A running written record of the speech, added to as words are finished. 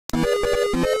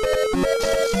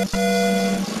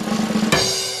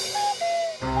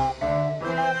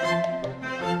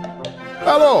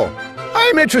Hello.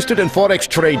 I'm interested in Forex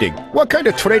trading. What kind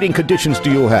of trading conditions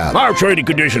do you have? Our trading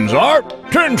conditions are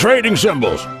 10 trading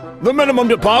symbols. The minimum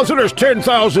deposit is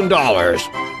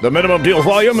 $10,000. The minimum deal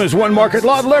volume is 1 market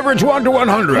lot, leverage 1 to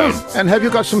 100. And have you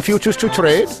got some futures to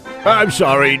trade? I'm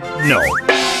sorry, no.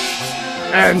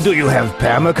 And do you have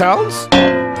PAM accounts?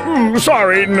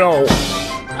 Sorry, no.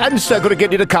 And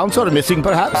segregated accounts are missing,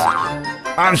 perhaps?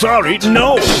 I'm sorry,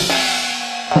 no.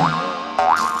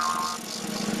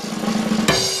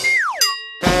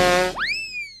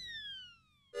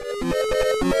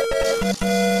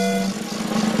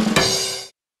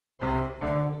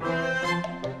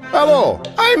 Hello.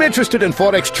 I'm interested in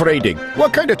Forex trading.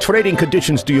 What kind of trading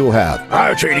conditions do you have?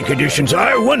 Our trading conditions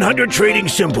are 100 trading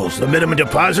symbols. The minimum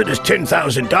deposit is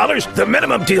 $10,000. The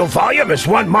minimum deal volume is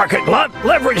 1 market lot.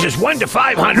 Leverage is 1 to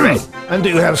 500. And do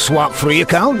you have swap-free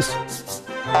accounts?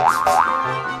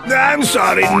 I'm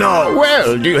sorry, no.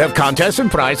 Well, do you have contests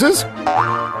and prizes?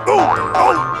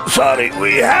 Sorry,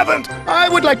 we haven't. I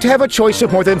would like to have a choice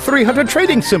of more than 300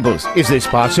 trading symbols. Is this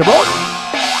possible?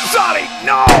 Sorry,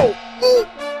 no.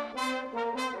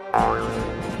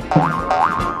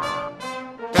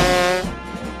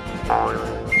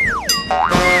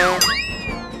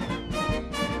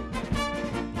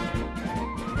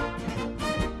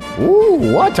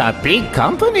 Ooh, what a big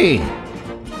company!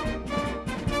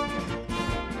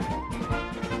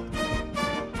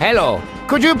 Hello.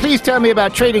 Could you please tell me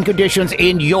about trading conditions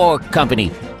in your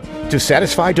company? To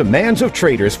satisfy demands of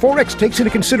traders, Forex takes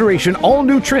into consideration all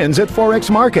new trends at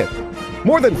Forex Market.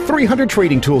 More than 300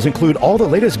 trading tools include all the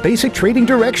latest basic trading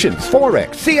directions.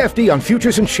 Forex, CFD on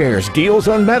futures and shares, deals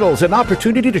on metals, and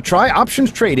opportunity to try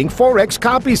options trading Forex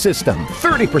copy system.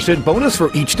 30% bonus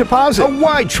for each deposit. A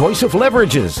wide choice of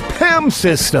leverages. PAM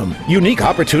system. Unique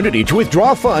opportunity to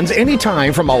withdraw funds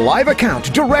anytime from a live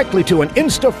account directly to an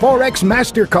Instaforex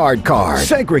MasterCard card.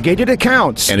 Segregated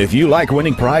accounts. And if you like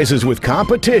winning prizes with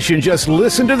competition, just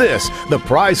listen to this. The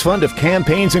prize fund of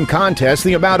campaigns and contests,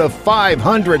 the amount of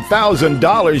 $500,000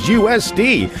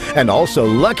 USD, and also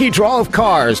lucky draw of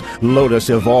cars, Lotus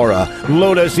Evora,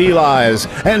 Lotus Eli's,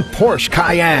 and Porsche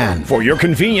Cayenne. For your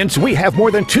convenience, we have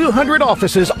more than 200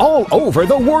 offices all over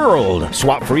the world.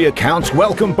 Swap-free accounts,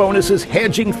 welcome bonuses,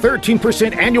 hedging,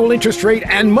 13% annual interest rate,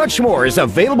 and much more is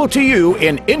available to you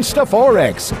in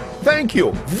Instaforex. Thank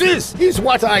you. This is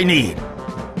what I need.